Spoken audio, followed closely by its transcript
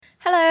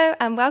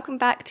Hello and welcome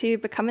back to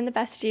Becoming the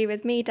Best You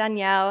with me,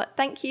 Danielle.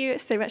 Thank you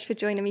so much for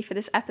joining me for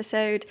this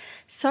episode.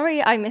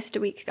 Sorry I missed a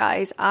week,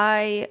 guys.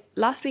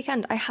 Last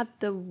weekend I had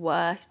the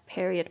worst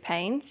period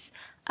pains.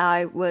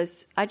 I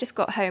just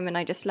got home and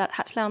I just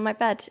had to lay on my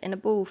bed in a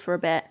ball for a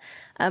bit.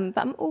 But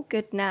I'm all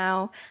good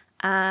now.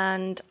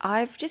 And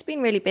I've just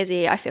been really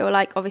busy. I feel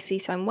like, obviously,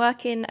 so I'm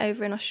working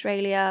over in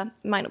Australia.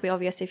 It might not be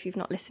obvious if you've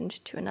not listened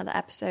to another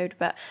episode,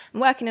 but I'm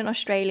working in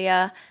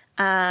Australia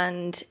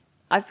and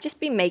I've just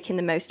been making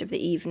the most of the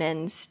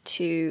evenings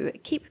to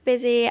keep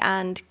busy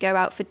and go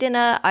out for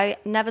dinner. I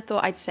never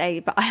thought I'd say,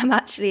 but I am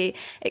actually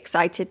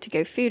excited to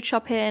go food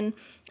shopping.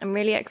 I'm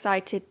really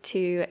excited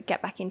to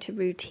get back into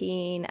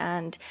routine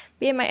and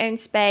be in my own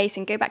space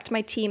and go back to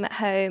my team at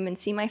home and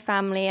see my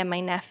family and my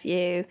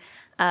nephew.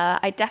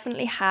 I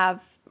definitely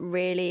have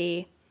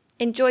really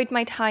enjoyed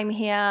my time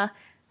here,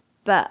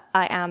 but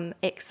I am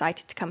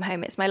excited to come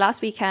home. It's my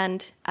last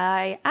weekend.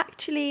 I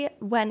actually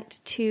went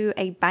to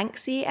a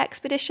Banksy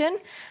expedition.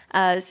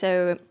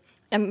 So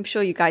I'm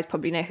sure you guys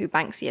probably know who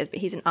Banksy is, but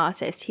he's an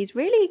artist. He's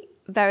really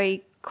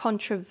very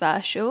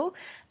controversial,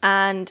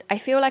 and I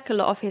feel like a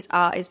lot of his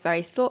art is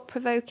very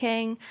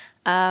thought-provoking.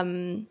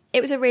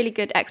 It was a really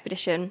good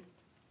expedition.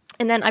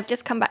 And then I've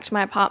just come back to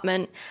my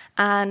apartment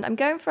and I'm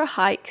going for a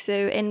hike. So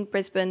in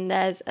Brisbane,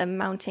 there's a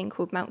mountain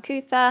called Mount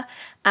Cootha.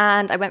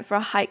 And I went for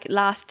a hike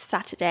last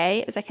Saturday.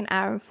 It was like an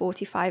hour and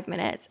 45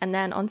 minutes. And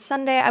then on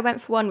Sunday, I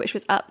went for one which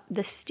was up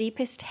the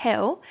steepest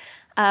hill.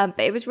 But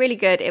it was really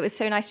good. It was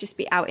so nice just to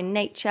be out in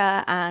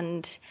nature.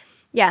 And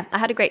yeah, I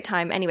had a great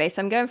time. Anyway,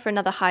 so I'm going for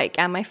another hike.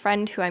 And my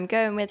friend who I'm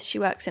going with, she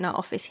works in our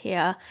office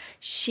here.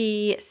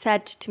 She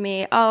said to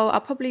me,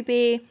 I'll probably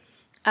be...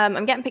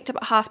 I'm getting picked up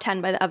at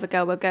 10:30 by the other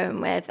girl we're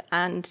going with,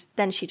 and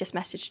then she just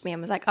messaged me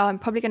and was like, I'm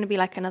probably going to be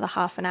like another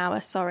half an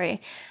hour,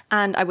 sorry.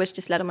 And I was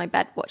just laid on my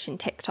bed watching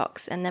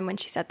TikToks, and then when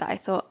she said that, I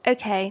thought,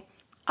 okay,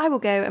 I will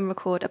go and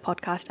record a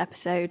podcast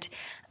episode.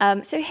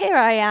 So here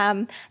I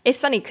am. It's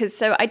funny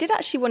because I did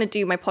actually want to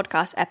do my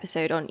podcast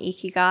episode on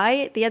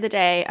Ikigai. The other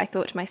day I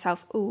thought to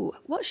myself,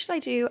 what should I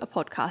do a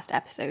podcast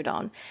episode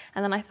on?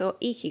 And then I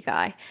thought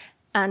Ikigai.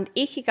 And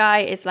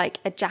Ikigai is like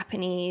a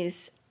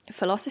Japanese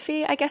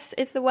philosophy, I guess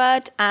is the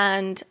word.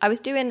 And I was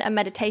doing a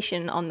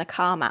meditation on the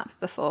Calm app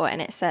before,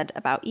 and it said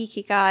about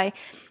Ikigai.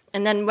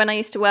 And then when I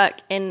used to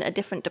work in a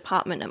different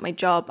department at my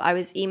job, I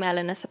was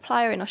emailing a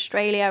supplier in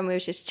Australia and we were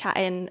just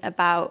chatting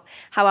about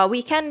how our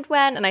weekend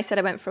went. And I said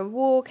I went for a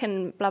walk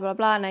and blah, blah,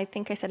 blah. And I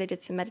think I said I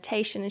did some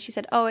meditation. And she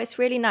said, it's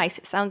really nice.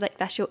 It sounds like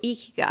that's your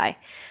Ikigai.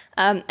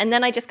 And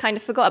then I just kind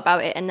of forgot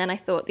about it. And then I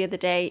thought the other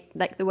day,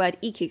 like the word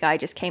Ikigai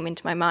just came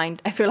into my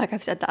mind. I feel like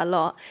I've said that a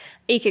lot.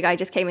 Ikigai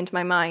just came into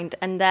my mind.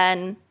 And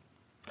then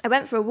I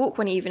went for a walk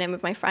one evening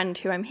with my friend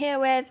who I'm here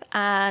with,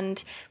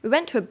 and we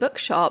went to a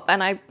bookshop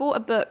and I bought a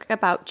book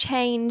about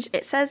change.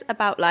 It says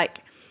about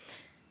like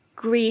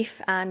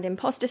grief and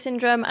imposter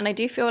syndrome, and I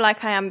do feel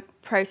like I am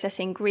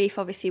processing grief,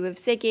 obviously, with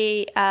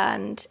Ziggy.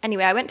 And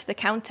anyway, I went to the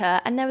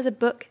counter and there was a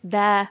book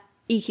there,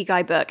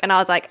 Ikigai book, and I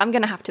was like, I'm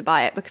going to have to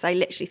buy it because I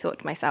literally thought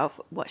to myself,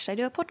 what should I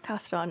do a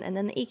podcast on? And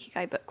then the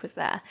Ikigai book was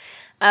there.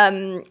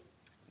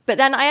 But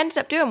then I ended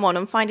up doing one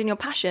on finding your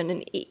passion,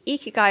 and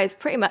Ikigai is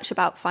pretty much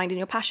about finding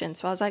your passion.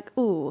 So I was like,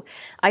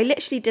 I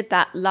literally did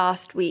that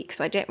last week,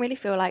 so I don't really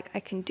feel like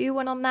I can do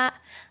one on that.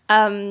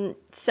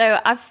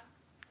 So I've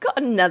got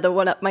another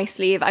one up my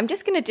sleeve. I'm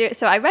just going to do it.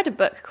 So I read a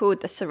book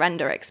called The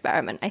Surrender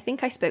Experiment. I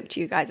think I spoke to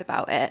you guys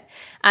about it.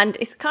 And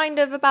it's kind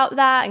of about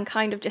that and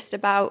kind of just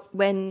about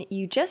when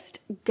you just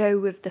go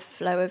with the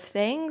flow of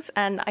things.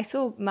 And I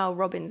saw Mel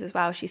Robbins as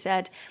well. She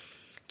said,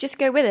 just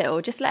go with it,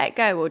 or just let it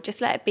go, or just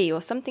let it be,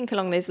 or something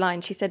along those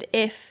lines. She said,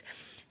 if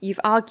you've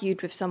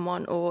argued with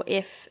someone, or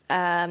if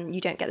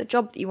you don't get the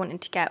job that you wanted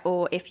to get,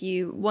 or if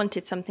you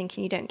wanted something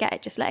and you don't get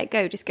it, just let it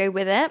go, just go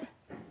with it.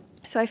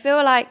 So I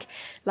feel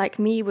like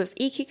me with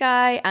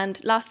Ikigai,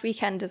 and last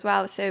weekend as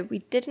well, so we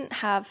didn't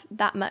have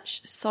that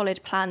much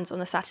solid plans on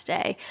the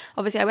Saturday.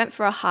 Obviously, I went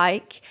for a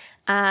hike,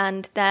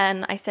 and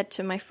then I said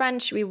to my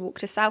friend, should we walk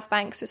to South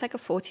Bank? So it's like a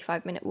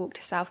 45-minute walk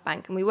to South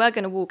Bank, and we were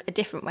going to walk a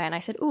different way. And I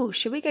said,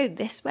 should we go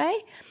this way?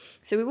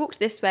 So we walked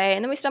this way,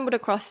 and then we stumbled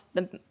across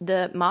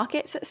the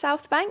markets at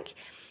South Bank.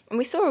 And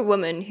we saw a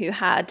woman who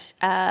had,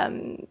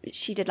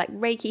 she did like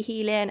Reiki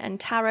healing and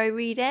tarot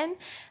reading.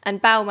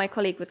 And Belle, my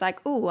colleague, was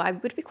like, I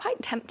would be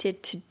quite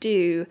tempted to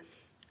do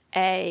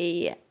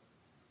a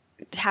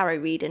tarot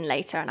reading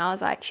later. And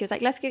she was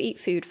like, let's go eat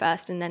food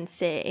first and then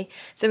see.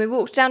 So we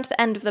walked down to the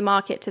end of the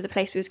market to the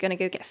place we was going to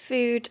go get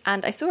food.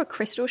 And I saw a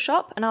crystal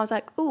shop and I was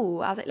like,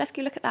 let's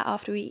go look at that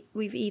after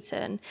we've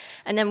eaten.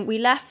 And then we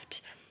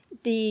left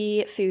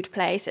the food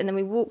place and then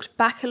we walked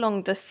back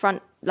along the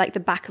front, like the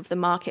back of the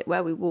market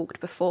where we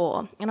walked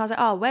before. And I was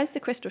like, where's the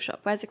crystal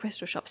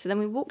shop? So then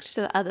we walked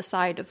to the other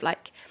side of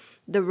like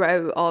the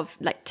row of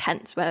like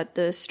tents where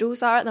the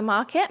stalls are at the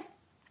market.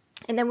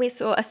 And then we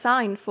saw a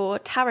sign for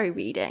tarot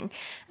reading.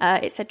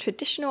 It said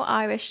traditional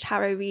Irish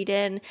tarot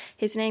reading.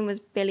 His name was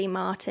Billy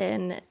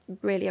Martin.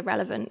 Really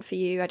irrelevant for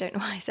you. I don't know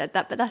why I said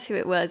that, but that's who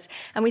it was.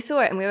 And we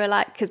saw it and we were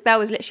like, because Belle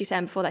was literally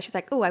saying before that, she was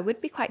like, oh, I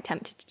would be quite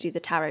tempted to do the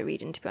tarot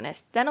reading, to be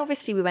honest. Then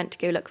obviously we went to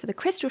go look for the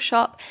crystal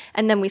shop,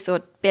 and then we saw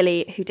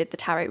Billy who did the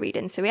tarot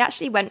reading. So we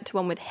actually went to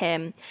one with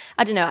him.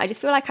 I don't know, I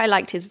just feel like I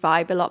liked his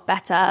vibe a lot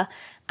better.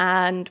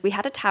 And we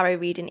had a tarot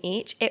reading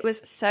each. It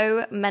was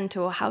so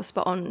mental how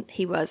spot on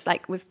he was.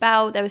 Like with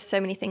Belle, there were so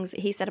many things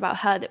that he said about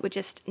her that were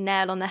just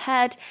nail on the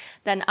head.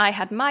 Then I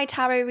had my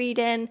tarot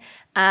reading,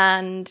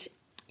 and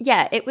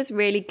yeah, it was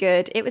really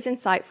good. It was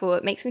insightful.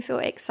 It makes me feel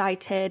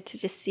excited to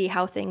just see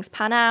how things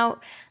pan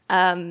out.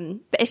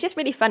 But it's just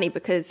really funny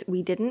because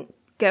we didn't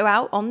go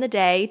out on the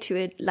day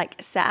to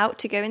set out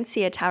to go and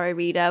see a tarot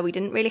reader. We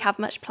didn't really have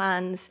much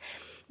plans.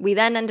 We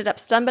then ended up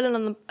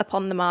stumbling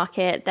upon the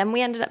market. Then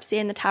we ended up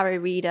seeing the tarot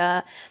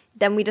reader.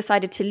 Then we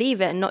decided to leave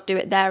it and not do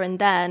it there and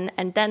then.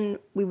 And then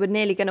we were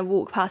nearly going to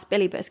walk past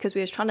Billy, but it's because we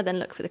was trying to then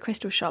look for the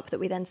crystal shop that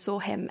we then saw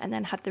him and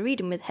then had the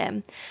reading with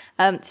him.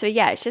 So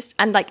yeah, it's just,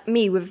 and like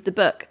me with the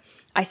book,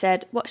 I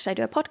said, what should I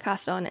do a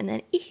podcast on? And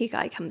then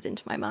Ikigai comes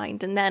into my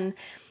mind. And then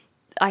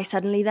I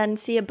suddenly then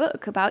see a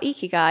book about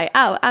Ikigai.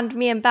 Oh, and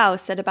me and Belle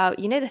said about,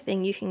 you know, the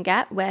thing you can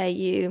get where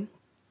you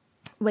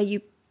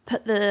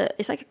put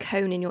it's like a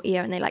cone in your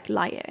ear and they like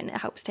light it and it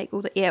helps take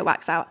all the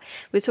earwax out.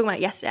 We were talking about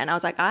it yesterday and I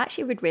was like, I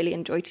actually would really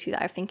enjoy to do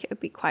that. I think it would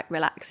be quite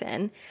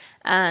relaxing.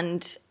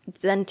 And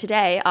then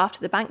today,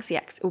 after the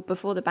Banksy or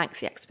before the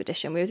Banksy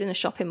expedition, we was in a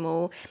shopping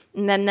mall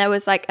and then there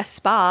was like a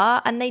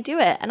spa and they do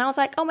it. And I was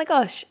like, oh my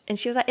gosh. And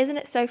she was like, isn't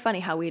it so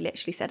funny how we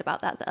literally said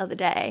about that the other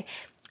day?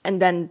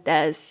 And then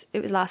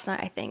it was last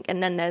night, I think.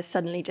 And then there's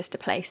suddenly just a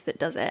place that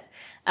does it.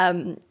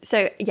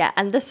 So yeah,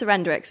 and the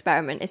surrender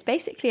experiment is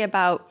basically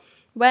about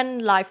when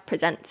life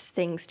presents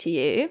things to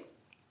you,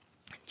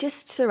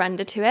 just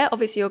surrender to it.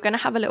 Obviously, you're going to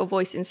have a little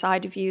voice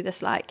inside of you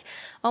that's like,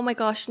 oh my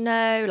gosh,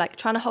 no, like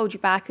trying to hold you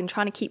back and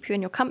trying to keep you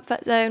in your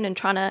comfort zone and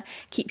trying to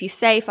keep you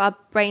safe. Our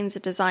brains are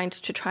designed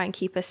to try and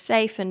keep us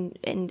safe and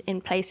in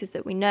places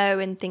that we know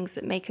and things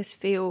that make us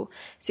feel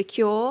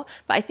secure.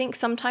 But I think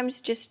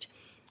sometimes just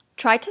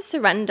try to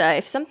surrender.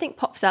 If something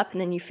pops up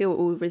and then you feel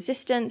all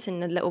resistance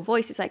and a little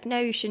voice is like, no,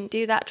 you shouldn't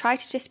do that. Try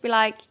to just be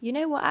like, you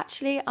know what,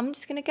 actually, I'm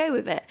just going to go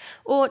with it.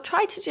 Or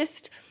try to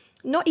just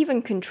not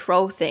even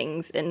control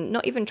things and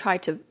not even try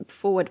to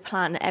forward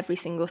plan every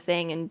single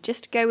thing and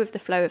just go with the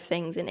flow of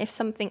things. And if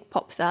something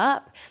pops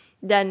up,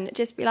 then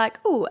just be like,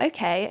 oh,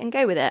 okay, and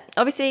go with it.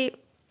 Obviously,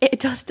 it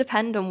does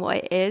depend on what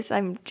it is.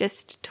 I'm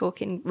just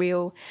talking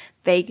real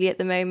vaguely at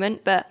the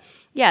moment, but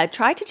yeah,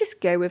 try to just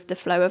go with the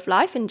flow of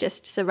life and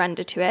just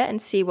surrender to it and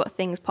see what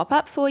things pop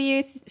up for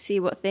you, see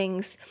what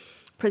things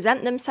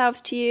present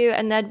themselves to you,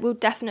 and there will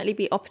definitely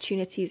be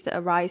opportunities that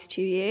arise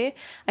to you.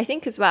 I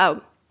think as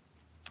well,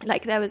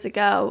 like there was a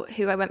girl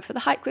who I went for the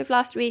hike with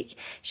last week.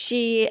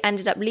 She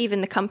ended up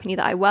leaving the company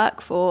that I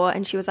work for,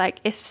 and she was like,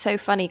 it's so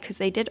funny because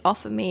they did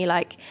offer me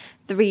like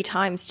 3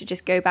 times to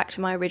just go back to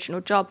my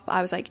original job. But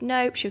I was like,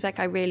 nope. She was like,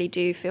 I really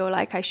do feel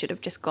like I should have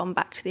just gone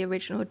back to the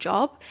original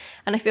job.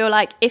 And I feel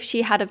like if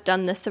she had have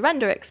done the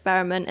surrender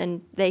experiment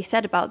and they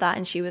said about that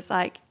and she was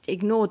like,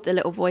 ignored the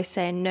little voice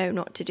saying no,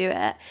 not to do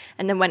it,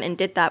 and then went and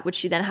did that, would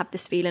she then have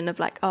this feeling of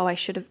like, oh, I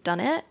should have done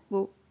it?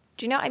 Well,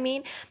 do you know what I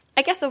mean?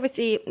 I guess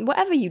obviously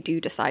whatever you do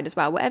decide as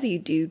well, whatever you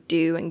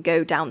do and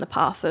go down the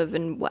path of,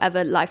 and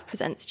whatever life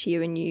presents to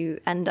you and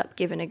you end up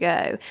giving a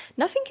go,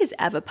 nothing is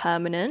ever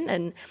permanent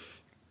and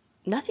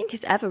nothing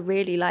is ever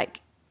really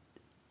like,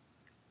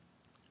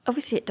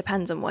 obviously it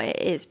depends on what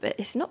it is, but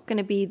it's not going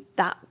to be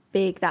that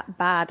big, that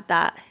bad,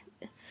 that,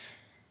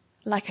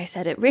 like I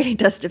said, it really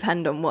does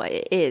depend on what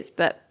it is,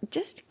 but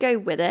just go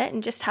with it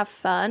and just have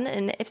fun.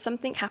 And if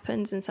something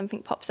happens and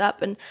something pops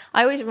up, and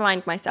I always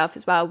remind myself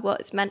as well,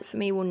 what's meant for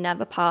me will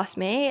never pass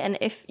me. And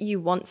if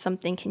you want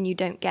something and you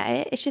don't get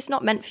it, it's just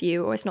not meant for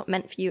you, or it's not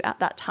meant for you at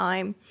that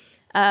time.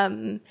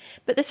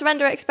 But the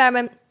surrender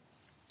experiment,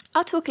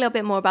 I'll talk a little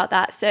bit more about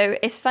that. So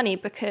it's funny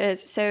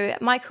because,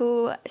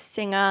 Michael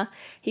Singer,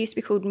 he used to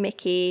be called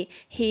Mickey.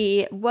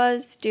 He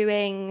was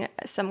doing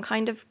some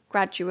kind of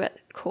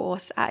graduate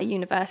course at a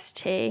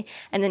university.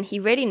 And then he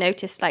really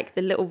noticed like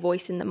the little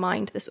voice in the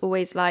mind that's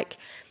always like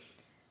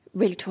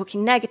really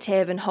talking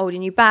negative and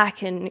holding you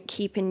back and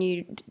keeping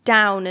you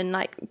down and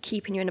like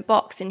keeping you in a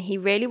box. And he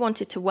really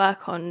wanted to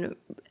work on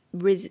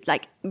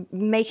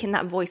making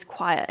that voice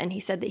quiet. And he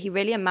said that he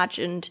really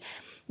imagined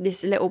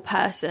this little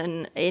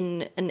person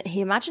and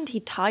he imagined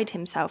he tied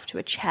himself to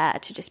a chair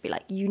to just be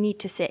like, you need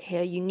to sit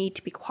here, you need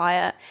to be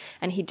quiet.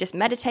 And he'd just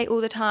meditate all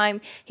the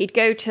time. He'd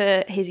go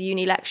to his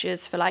uni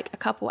lectures for like a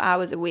couple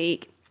hours a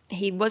week.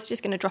 He was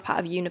just going to drop out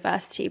of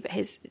university, but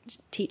his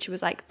teacher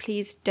was like,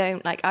 please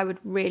don't, like, I would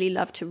really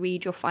love to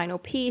read your final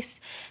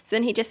piece. So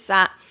then he just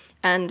sat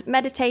and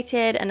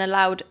meditated and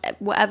allowed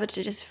whatever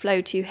to just flow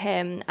to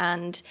him.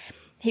 And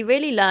he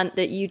really learned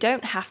that you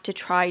don't have to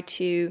try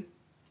to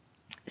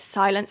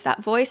silence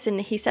that voice.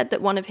 And he said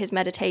that one of his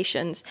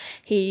meditations,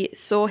 he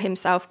saw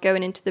himself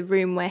going into the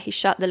room where he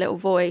shut the little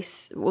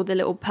voice, or the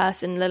little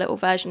person, the little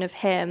version of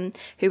him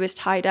who was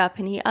tied up,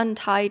 and he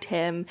untied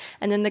him,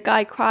 and then the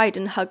guy cried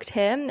and hugged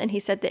him. And he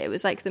said that it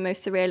was like the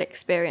most surreal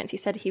experience. He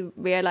said he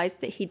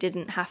realized that he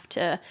didn't have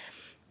to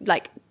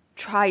like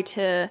try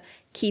to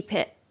keep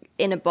it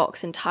in a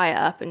box and tie it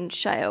up and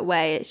shut it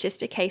away. It's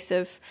just a case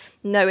of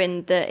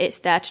knowing that it's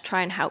there to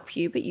try and help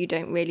you, but you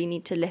don't really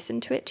need to listen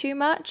to it too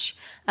much.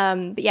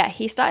 But yeah,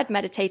 he started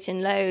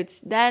meditating loads.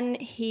 Then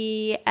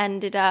he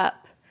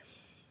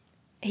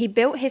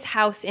built his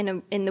house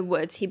in the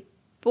woods. He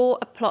bought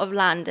a plot of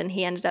land and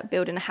he ended up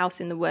building a house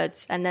in the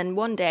woods. And then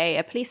one day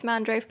a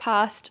policeman drove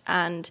past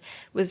and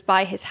was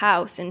by his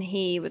house, and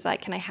he was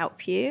like, "Can I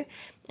help you?"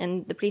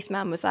 And the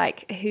policeman was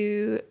like,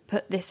 "Who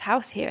put this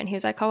house here?" And he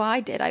was like, "Oh, I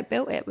did. I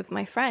built it with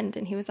my friend."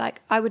 And he was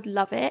like, "I would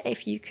love it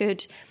if you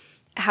could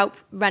help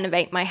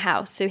renovate my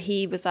house." So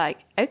he was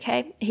like,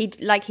 okay.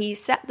 He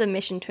set the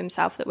mission to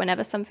himself that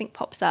whenever something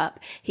pops up,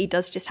 he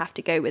does just have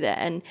to go with it.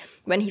 And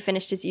when he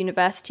finished his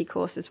university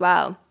course as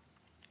well,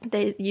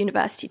 the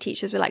university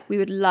teachers were like, "We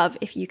would love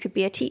if you could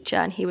be a teacher."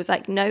 And he was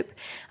like, "Nope,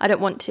 I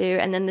don't want to."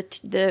 And then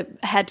the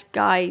head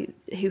guy,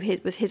 who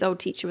was his old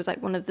teacher, was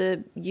like one of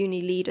the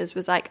uni leaders,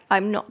 was like,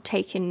 "I'm not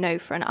taking no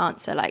for an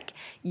answer. Like,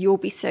 you'll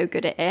be so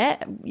good at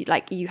it.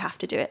 Like, you have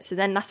to do it." So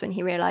then that's when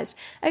he realized,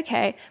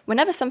 okay,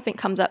 whenever something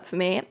comes up for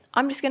me,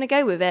 I'm just going to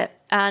go with it.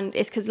 And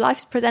it's because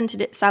life's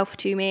presented itself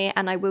to me,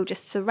 and I will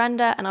just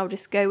surrender and I'll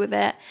just go with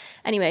it.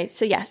 Anyway,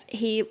 so yes,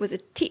 he was a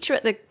teacher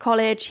at the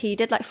college. He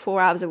did like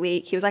 4 hours a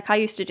week. He was like, "I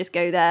used to just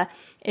go there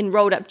in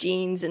rolled up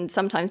jeans and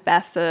sometimes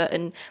barefoot."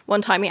 And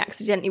one time he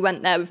accidentally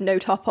went there with no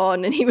top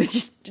on, and he was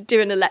just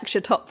doing a lecture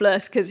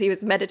topless because he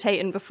was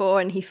meditating before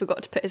and he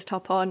forgot to put his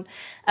top on.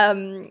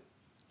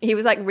 He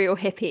was like real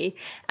hippie.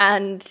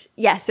 And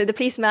yeah, so the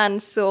policeman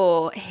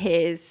saw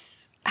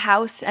his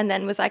house and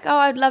then was like, "Oh,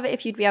 I'd love it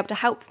if you'd be able to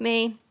help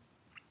me."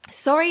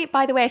 Sorry,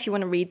 by the way, if you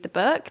want to read the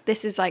book,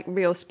 this is like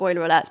real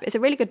spoiler alerts, but it's a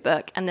really good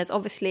book, and there's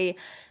obviously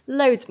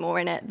loads more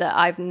in it that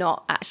I've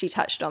not actually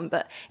touched on,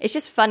 but it's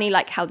just funny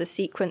like how the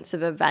sequence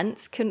of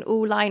events can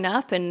all line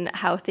up and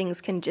how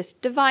things can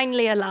just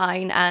divinely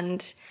align.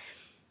 And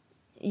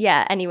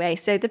yeah, anyway,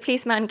 so the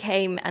policeman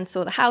came and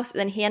saw the house, and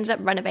then he ended up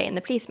renovating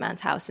the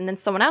policeman's house, and then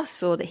someone else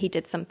saw that he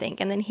did something,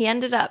 and then he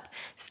ended up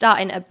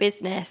starting a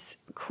business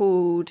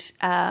called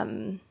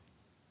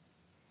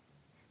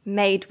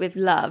Made with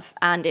Love,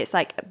 and it's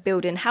like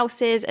building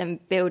houses and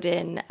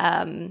building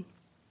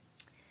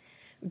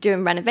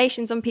doing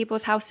renovations on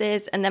people's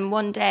houses. And then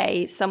one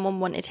day someone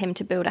wanted him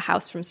to build a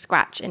house from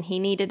scratch, and he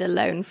needed a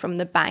loan from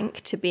the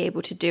bank to be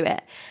able to do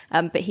it.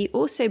 But he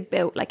also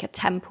built like a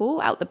temple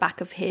on the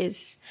back of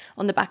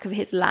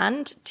his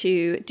land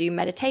to do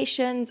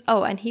meditations.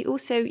 Oh, and he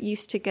also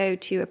used to go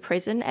to a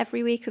prison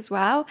every week as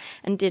well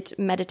and did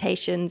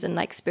meditations and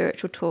like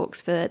spiritual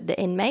talks for the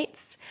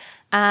inmates.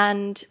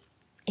 And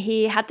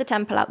he had the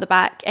temple out the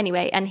back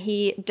anyway, and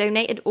he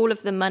donated all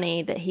of the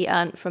money that he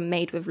earned from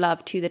Made with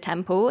Love to the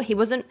temple. He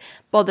wasn't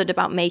bothered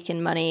about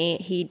making money.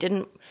 He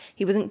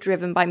wasn't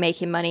driven by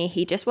making money.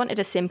 He just wanted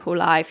a simple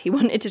life. He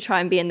wanted to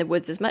try and be in the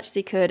woods as much as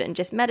he could and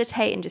just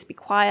meditate and just be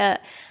quiet.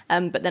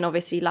 But then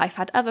obviously life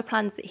had other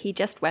plans that he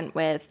just went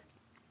with.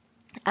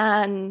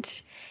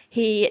 And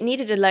he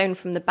needed a loan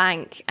from the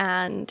bank,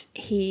 and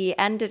he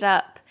ended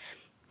up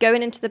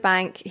going into the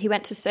bank. He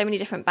went to so many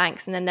different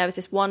banks, and then there was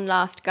this one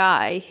last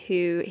guy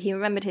who he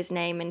remembered his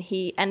name, and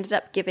he ended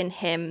up giving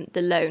him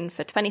the loan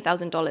for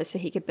 $20,000 so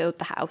he could build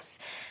the house.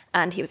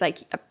 And he was like,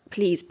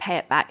 "Please pay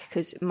it back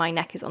because my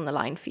neck is on the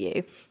line for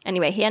you."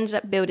 Anyway, he ended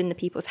up building the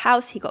people's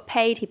house. He got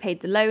paid. He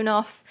paid the loan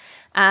off.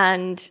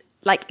 And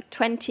like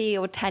 20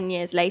 or 10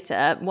 years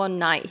later, one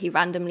night he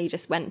randomly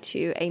just went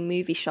to a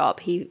movie shop.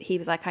 He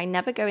was like, "I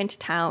never go into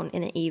town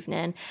in the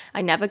evening.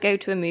 I never go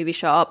to a movie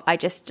shop. I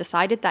just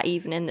decided that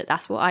evening that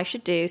that's what I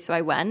should do." So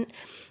I went.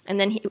 And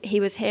then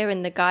he was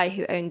hearing the guy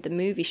who owned the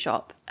movie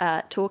shop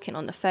talking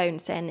on the phone,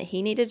 saying that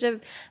he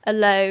needed a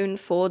loan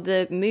for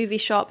the movie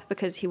shop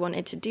because he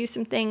wanted to do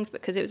some things,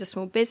 because it was a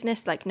small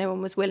business, like no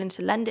one was willing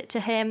to lend it to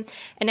him.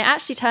 And it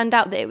actually turned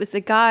out that it was the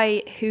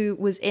guy who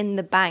was in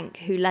the bank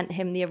who lent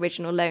him the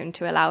original loan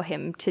to allow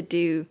him to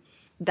do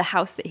the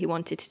house that he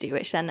wanted to do,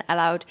 which then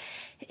allowed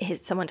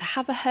someone to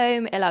have a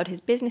home, it allowed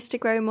his business to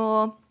grow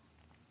more.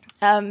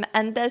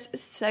 And there's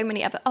so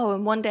many other,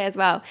 and one day as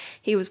well,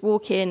 he was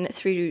walking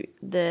through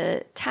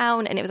the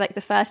town, and it was like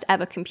the first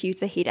ever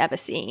computer he'd ever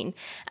seen.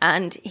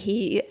 And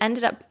he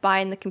ended up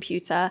buying the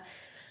computer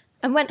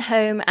and went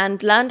home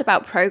and learned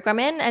about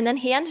programming. And then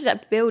he ended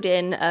up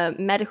building a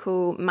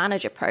medical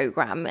manager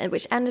program,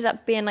 which ended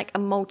up being like a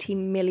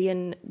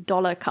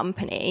multi-million-dollar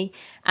company.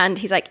 And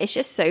he's like, "It's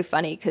just so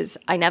funny because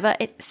I never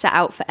set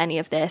out for any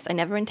of this. I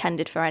never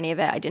intended for any of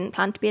it. I didn't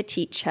plan to be a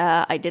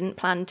teacher. I didn't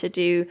plan to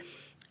do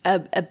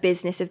a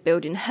business of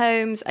building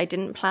homes. I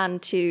didn't plan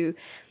to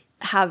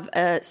have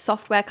a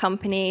software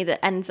company that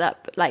ends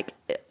up like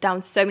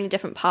down so many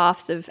different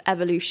paths of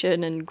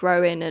evolution and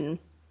growing and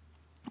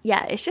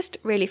yeah, it's just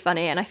really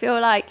funny. And I feel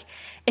like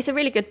it's a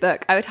really good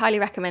book. I would highly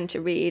recommend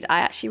to read. I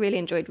actually really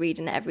enjoyed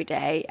reading it every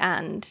day,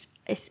 and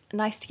it's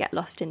nice to get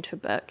lost into a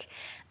book.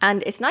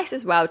 And it's nice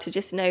as well to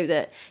just know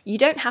that you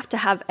don't have to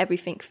have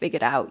everything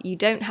figured out. You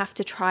don't have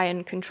to try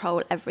and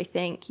control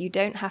everything. You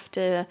don't have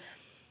to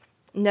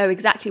know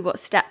exactly what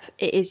step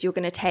it is you're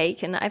going to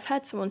take. And I've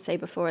heard someone say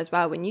before as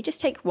well, when you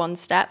just take one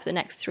step, the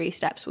next 3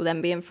 steps will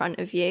then be in front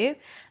of you.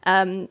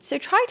 So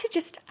try to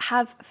just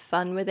have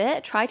fun with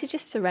it. Try to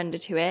just surrender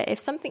to it. If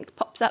something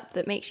pops up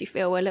that makes you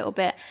feel a little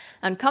bit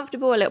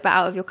uncomfortable, a little bit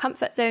out of your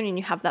comfort zone, and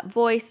you have that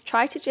voice,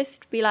 try to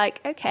just be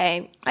like,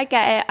 okay, I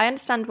get it. I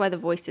understand why the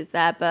voice is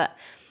there, but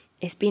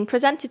it's been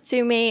presented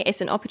to me.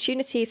 It's an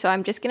opportunity. So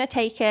I'm just going to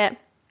take it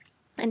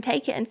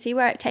and see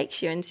where it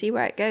takes you, and see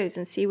where it goes,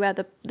 and see where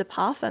the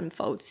path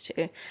unfolds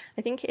to.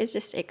 I think it is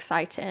just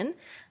exciting.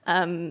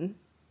 And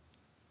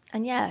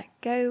yeah,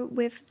 go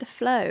with the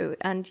flow,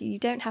 and you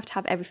don't have to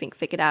have everything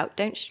figured out.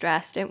 Don't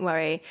stress, don't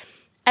worry.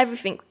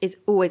 Everything is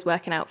always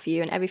working out for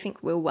you, and everything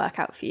will work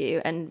out for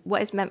you. And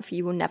what is meant for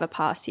you will never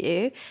pass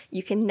you.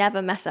 You can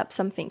never mess up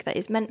something that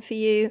is meant for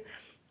you.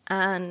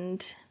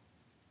 And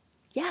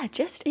yeah,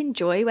 just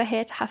enjoy. We're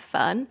here to have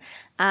fun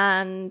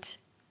and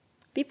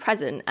be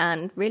present,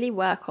 and really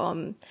work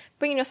on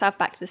bringing yourself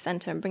back to the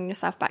center and bringing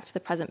yourself back to the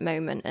present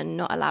moment, and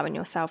not allowing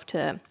yourself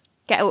to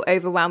get all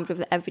overwhelmed with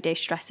the everyday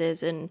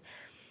stresses and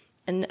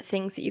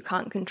things that you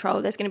can't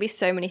control. There's going to be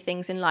so many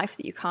things in life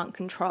that you can't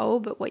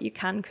control, but what you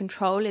can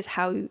control is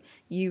how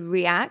you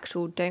react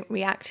or don't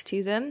react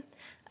to them.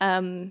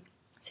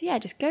 So yeah,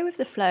 just go with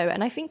the flow.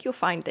 And I think you'll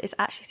find that it's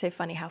actually so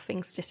funny how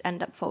things just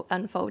end up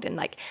unfolding.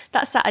 Like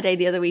that Saturday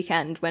the other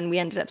weekend when we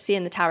ended up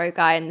seeing the tarot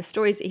guy, and the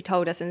stories that he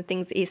told us and the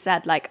things that he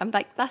said, like, I'm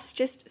like, that's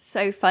just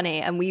so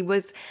funny. And we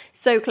was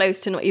so close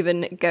to not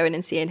even going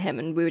and seeing him,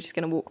 and we were just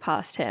going to walk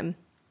past him.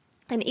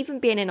 And even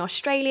being in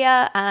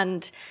Australia,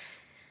 and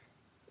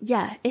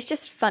yeah, it's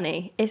just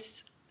funny.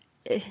 It's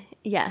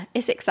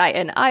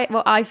exciting.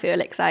 I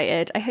feel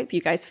excited. I hope you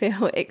guys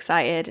feel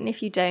excited. And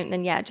if you don't,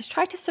 then yeah, just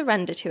try to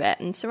surrender to it,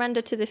 and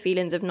surrender to the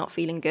feelings of not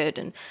feeling good,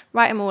 and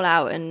write them all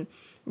out, and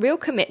real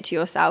commit to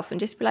yourself, and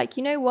just be like,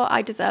 you know what,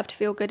 I deserve to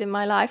feel good in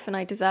my life, and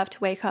I deserve to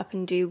wake up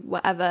and do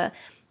whatever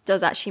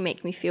does actually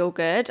make me feel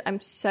good. I'm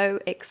so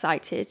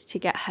excited to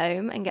get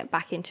home and get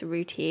back into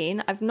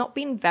routine. I've not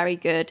been very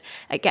good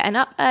at getting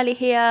up early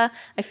here.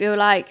 I feel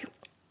like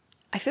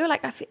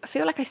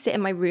I sit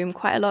in my room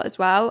quite a lot as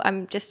well.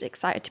 I'm just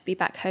excited to be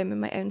back home in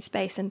my own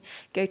space and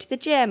go to the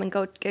gym and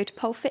go to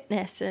pole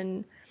fitness,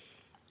 and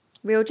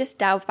real just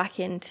delve back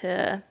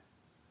into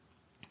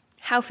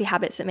healthy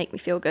habits that make me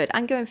feel good,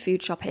 and going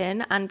food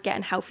shopping and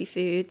getting healthy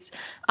foods.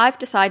 I've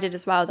decided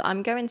as well that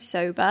I'm going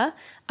sober.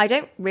 I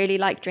don't really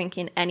like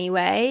drinking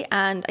anyway,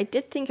 and I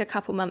did think a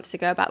couple months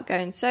ago about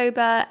going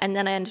sober, and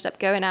then I ended up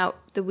going out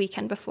the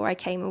weekend before I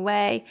came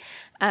away,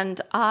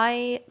 and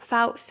I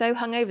felt so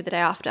hungover the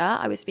day after.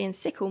 I was being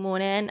sick all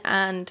morning,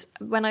 and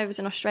when I was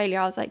in Australia,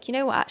 I was like, you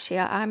know what, actually,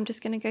 I'm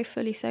just going to go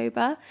fully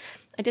sober.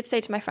 I did say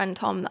to my friend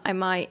Tom that I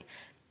might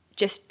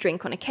just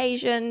drink on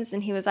occasions,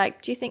 and he was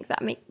like, do you think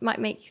that might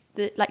make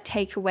the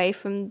take away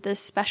from the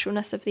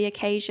specialness of the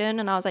occasion?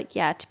 And I was like,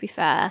 yeah, to be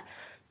fair,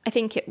 I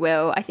think it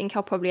will. I think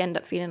I'll probably end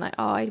up feeling like,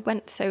 oh, I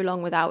went so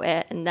long without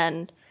it, and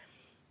then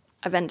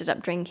I've ended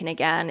up drinking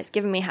again. It's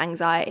given me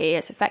anxiety.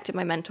 It's affected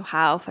my mental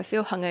health. I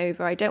feel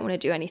hungover. I don't want to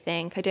do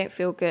anything. I don't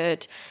feel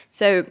good.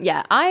 So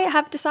yeah, I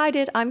have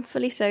decided I'm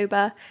fully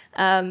sober.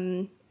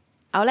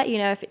 I'll let you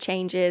know if it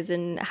changes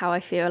and how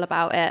I feel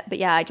about it. But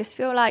yeah, I just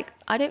feel like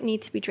I don't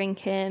need to be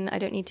drinking. I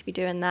don't need to be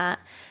doing that.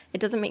 It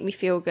doesn't make me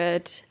feel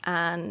good.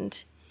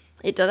 And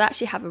it does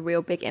actually have a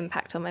real big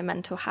impact on my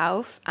mental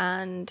health.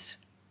 And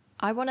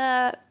I want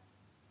to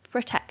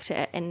protect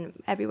it in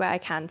every way I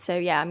can. So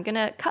yeah, I'm going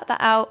to cut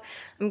that out.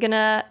 I'm going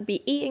to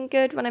be eating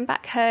good when I'm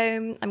back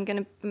home.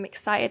 I'm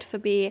excited to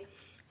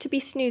be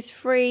snooze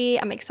free.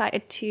 I'm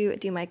excited to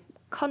do my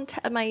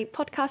content, my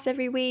podcast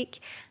every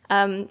week.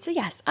 So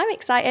yes, I'm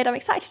excited. I'm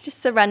excited to just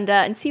surrender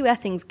and see where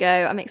things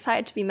go. I'm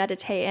excited to be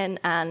meditating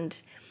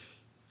and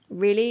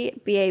really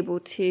be able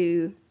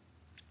to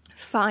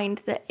find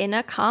the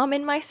inner calm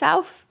in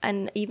myself.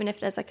 And even if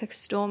there's a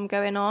storm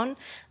going on,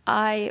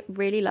 I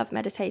really love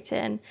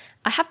meditating.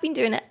 I have been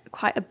doing it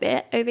quite a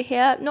bit over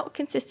here, not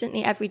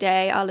consistently every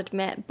day, I'll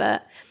admit,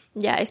 but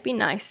yeah, it's been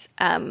nice.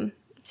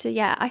 So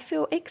yeah, I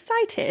feel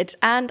excited,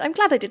 and I'm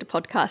glad I did a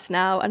podcast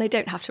now, and I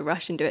don't have to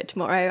rush and do it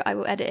tomorrow. I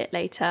will edit it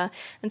later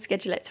and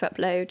schedule it to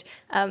upload.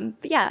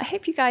 But yeah, I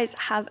hope you guys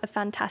have a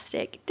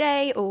fantastic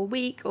day or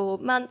week or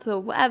month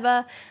or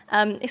whatever.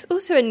 It's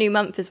also a new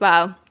month as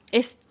well.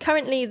 It's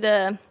currently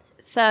the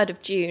 3rd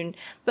of June,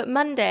 but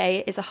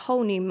Monday is a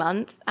whole new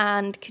month.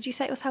 And could you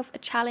set yourself a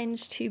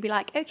challenge to be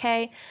like,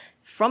 okay,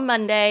 from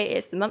Monday,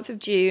 it's the month of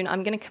June.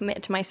 I'm going to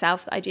commit to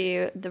myself that I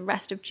do the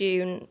rest of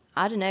June.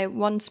 I don't know,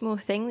 one small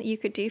thing that you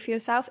could do for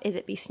yourself. Is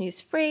it be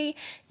snooze free?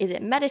 Is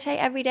it meditate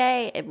every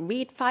day?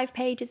 Read 5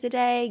 pages a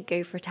day?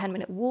 Go for a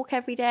 10-minute walk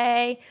every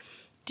day?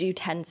 do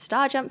 10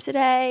 star jumps a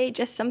day,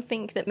 just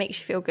something that makes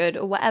you feel good,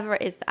 or whatever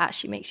it is that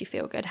actually makes you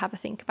feel good. Have a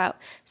think about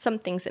some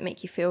things that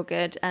make you feel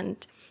good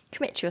and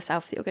commit to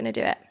yourself that you're going to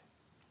do it.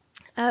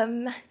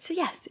 So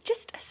yes,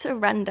 just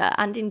surrender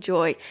and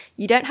enjoy.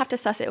 You don't have to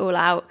suss it all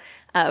out.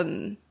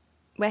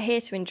 We're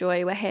here to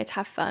enjoy, we're here to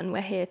have fun,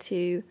 we're here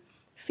to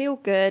feel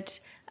good.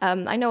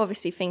 I know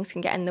obviously things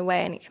can get in the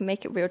way and it can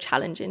make it real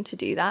challenging to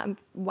do that. I'm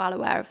well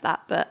aware of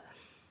that, but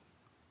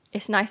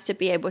it's nice to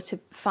be able to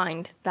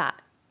find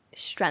that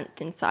strength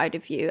inside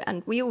of you,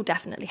 and we all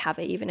definitely have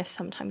it, even if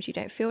sometimes you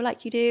don't feel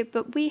like you do.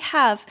 But we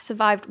have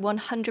survived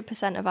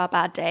 100% of our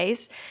bad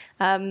days,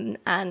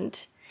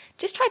 and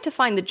just try to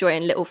find the joy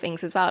in little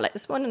things as well. Like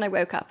this morning I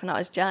woke up and I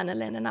was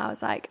journaling and I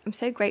was like, I'm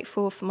so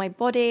grateful for my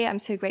body. I'm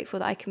so grateful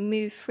that I can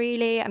move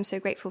freely. I'm so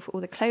grateful for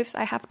all the clothes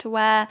I have to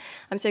wear.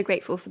 I'm so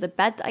grateful for the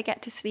bed that I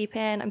get to sleep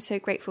in. I'm so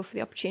grateful for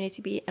the opportunity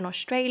to be in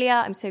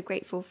Australia. I'm so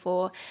grateful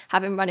for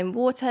having running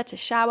water to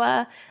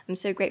shower. I'm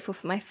so grateful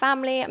for my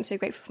family. I'm so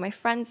grateful for my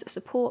friends that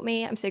support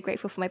me. I'm so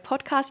grateful for my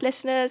podcast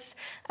listeners.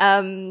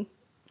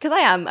 Because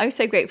I'm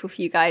so grateful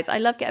for you guys. I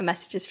love getting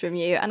messages from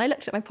you. And I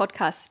looked at my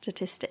podcast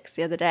statistics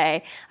the other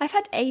day. I've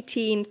had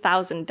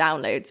 18,000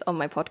 downloads on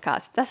my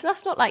podcast. That's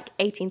not like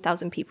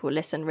 18,000 people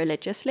listen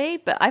religiously,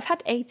 but I've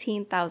had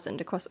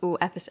 18,000 across all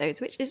episodes,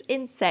 which is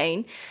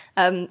insane.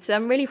 So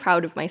I'm really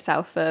proud of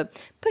myself for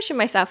pushing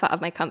myself out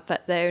of my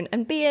comfort zone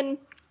and being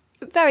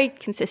very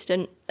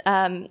consistent.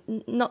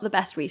 Not the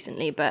best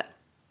recently, but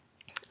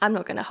I'm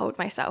not going to hold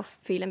myself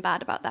feeling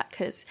bad about that,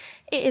 because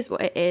it is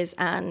what it is,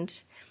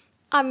 and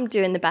I'm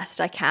doing the best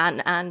I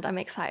can, and I'm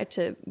excited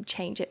to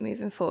change it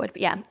moving forward.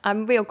 But yeah,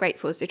 I'm real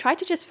grateful. So try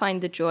to just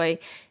find the joy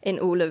in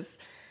all of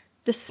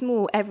the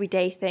small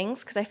everyday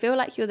things, because I feel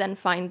like you'll then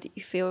find that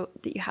you feel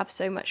that you have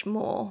so much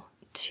more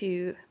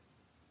to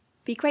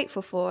be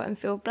grateful for and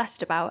feel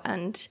blessed about.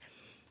 And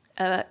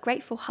a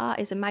grateful heart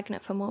is a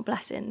magnet for more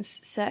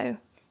blessings. So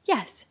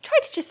yes, try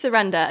to just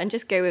surrender and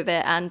just go with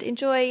it and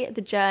enjoy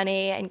the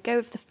journey and go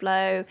with the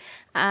flow.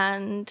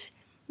 And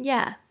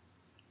yeah,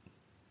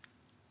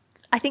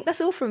 I think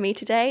that's all from me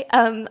today.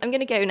 I'm going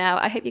to go now.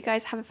 I hope you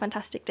guys have a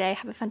fantastic day.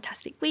 Have a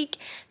fantastic week.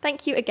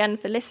 Thank you again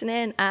for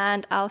listening,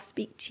 and I'll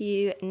speak to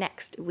you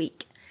next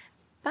week.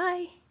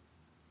 Bye.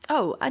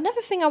 Oh,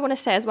 another thing I want to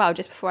say as well,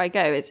 just before I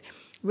go, is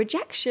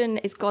rejection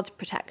is God's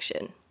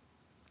protection.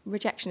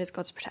 Rejection is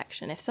God's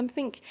protection. If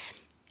something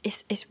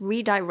is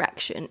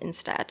redirection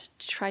instead,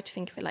 try to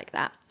think of it like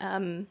that.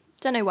 Don't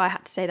know why I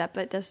had to say that,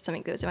 but there's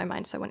something that was in my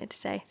mind, so I wanted to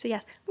say. So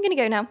yes, I'm going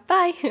to go now.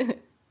 Bye.